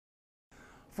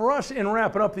For us in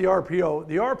wrapping up the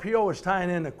RPO is tying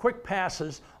in the quick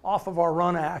passes off of our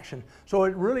run action. So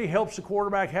it really helps the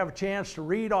quarterback have a chance to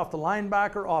read off the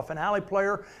linebacker, off an alley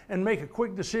player, and make a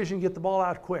quick decision, get the ball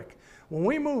out quick. When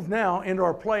we move now into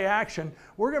our play action,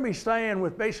 we're going to be staying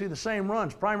with basically the same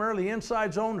runs, primarily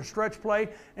inside zone, the stretch play,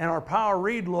 and our power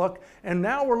read look. And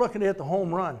now we're looking to hit the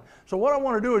home run. So what I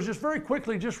want to do is just very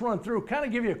quickly just run through, kind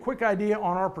of give you a quick idea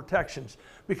on our protections.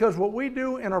 Because what we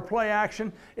do in our play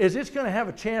action is it's going to have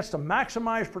a chance to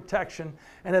maximize protection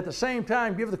and at the same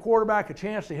time give the quarterback a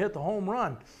chance to hit the home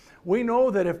run. We know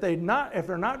that if they're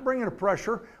not bringing a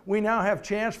pressure, we now have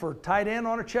chance for tight end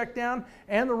on a check down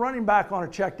and the running back on a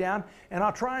check down. And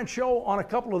I'll try and show on a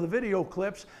couple of the video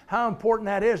clips how important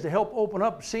that is to help open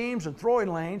up seams and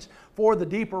throwing lanes for the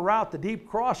deeper route, the deep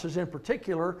crosses in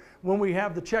particular, when we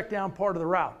have the check down part of the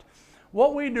route.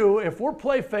 What we do, if we're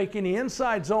play faking the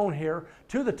inside zone here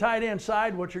to the tight end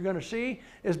side, what you're going to see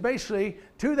is basically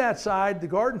to that side, the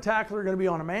guard and tackler are going to be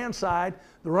on a man side.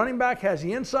 The running back has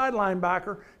the inside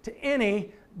linebacker to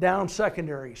any down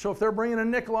secondary. So if they're bringing a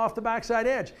nickel off the backside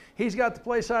edge, he's got the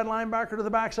play side linebacker to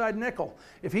the backside nickel.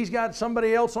 If he's got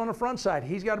somebody else on the front side,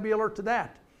 he's got to be alert to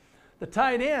that. The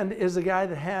tight end is the guy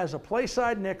that has a play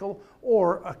side nickel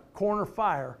or a corner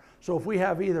fire. So if we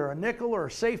have either a nickel or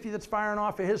a safety that's firing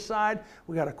off of his side,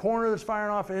 we got a corner that's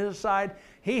firing off of his side,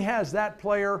 he has that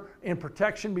player in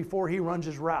protection before he runs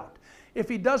his route. If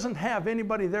he doesn't have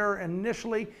anybody there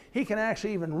initially, he can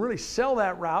actually even really sell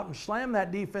that route and slam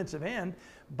that defensive end,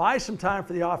 buy some time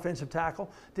for the offensive tackle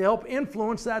to help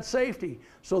influence that safety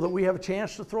so that we have a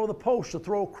chance to throw the post, to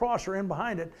throw a crosser in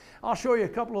behind it. I'll show you a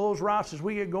couple of those routes as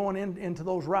we get going into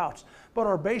those routes. But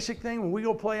our basic thing when we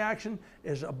go play action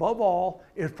is above all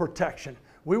is protection.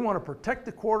 We want to protect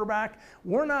the quarterback.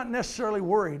 We're not necessarily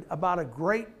worried about a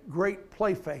great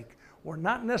play fake. We're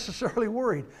not necessarily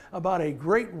worried about a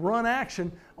great run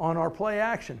action on our play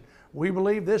action. We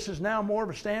believe this is now more of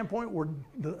a standpoint.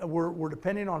 We're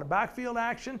depending on the backfield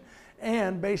action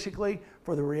and basically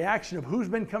for the reaction of who's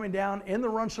been coming down in the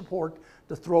run support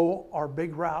to throw our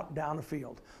big route down the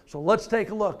field. So let's take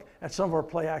a look at some of our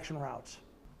play action routes.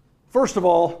 First of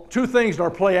all, two things in our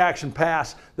play action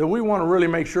pass that we want to really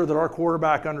make sure that our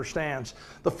quarterback understands.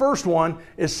 The first one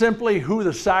is simply who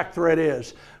the sack threat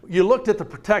is. You looked at the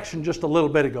protection just a little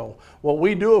bit ago. What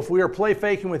we do if we are play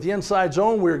faking with the inside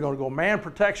zone, we're going to go man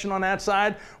protection on that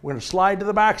side. We're going to slide to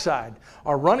the backside.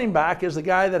 Our running back is the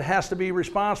guy that has to be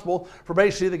responsible for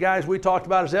basically the guys we talked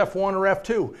about as F1 or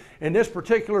F2. In this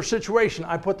particular situation,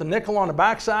 I put the nickel on the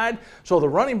backside, so the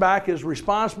running back is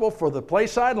responsible for the play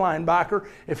side linebacker.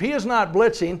 If he is not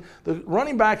blitzing, the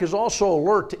running back is also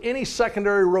alert to any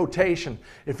secondary rotation.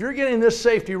 If you're getting this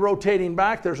safety rotating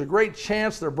back, there's a great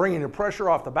chance they're bringing the pressure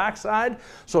off the backside.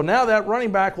 So now that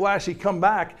running back will actually come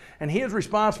back and he is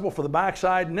responsible for the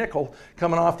backside nickel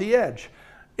coming off the edge.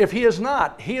 If he is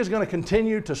not, he is going to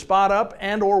continue to spot up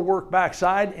and or work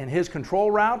backside in his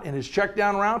control route and his check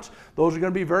down routes. Those are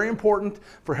going to be very important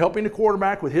for helping the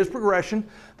quarterback with his progression.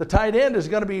 The tight end is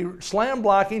going to be slam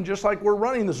blocking just like we're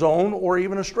running the zone or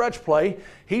even a stretch play.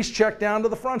 He's checked down to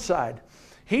the front side.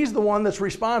 He's the one that's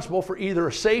responsible for either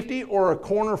a safety or a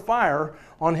corner fire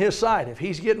on his side. If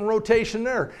he's getting rotation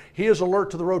there, he is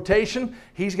alert to the rotation.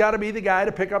 He's got to be the guy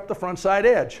to pick up the front side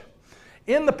edge.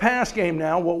 In the pass game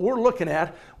now, what we're looking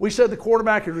at, we said the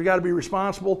quarterback has got to be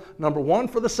responsible, number one,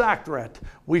 for the sack threat.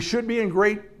 We should be in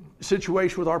great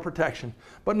situation with our protection.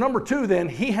 But number two, then,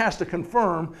 he has to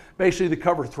confirm basically the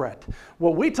cover threat.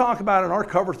 What we talk about in our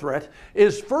cover threat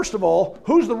is, first of all,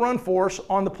 who's the run force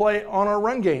on the play on our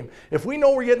run game. If we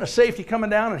know we're getting a safety coming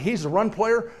down and he's the run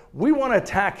player, we want to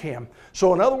attack him.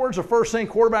 So in other words, the first thing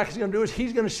quarterback is going to do is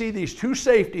he's going to see these two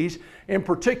safeties in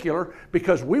particular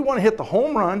because we want to hit the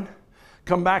home run,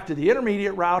 come back to the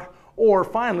intermediate route, or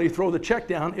finally throw the check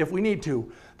down if we need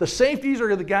to. The safeties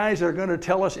are the guys that are going to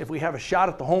tell us if we have a shot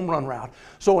at the home run route.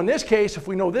 So in this case, if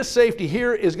we know this safety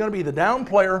here is going to be the down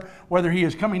player, whether he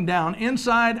is coming down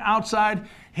inside, outside,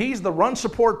 he's the run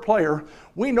support player,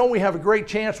 we know we have a great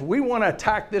chance. We want to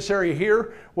attack this area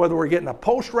here, whether we're getting a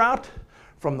post route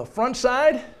from the front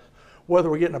side,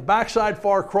 whether we're getting a backside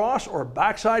far cross or a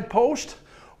backside post,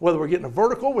 whether we're getting a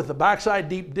vertical with the backside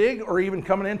deep dig or even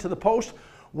coming into the post,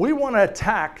 we want to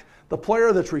attack the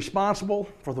player that's responsible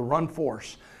for the run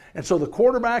force. And so the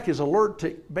quarterback is alert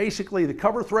to basically the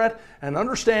cover threat and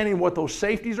understanding what those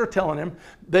safeties are telling him.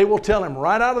 They will tell him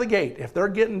right out of the gate, if they're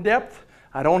getting depth,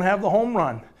 I don't have the home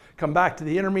run. Come back to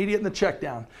the intermediate and the check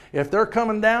down. If they're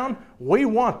coming down, we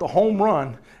want the home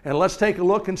run. And let's take a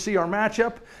look and see our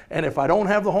matchup. And if I don't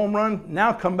have the home run,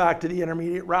 now come back to the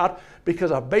intermediate route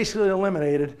because I've basically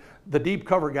eliminated the deep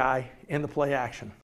cover guy in the play action.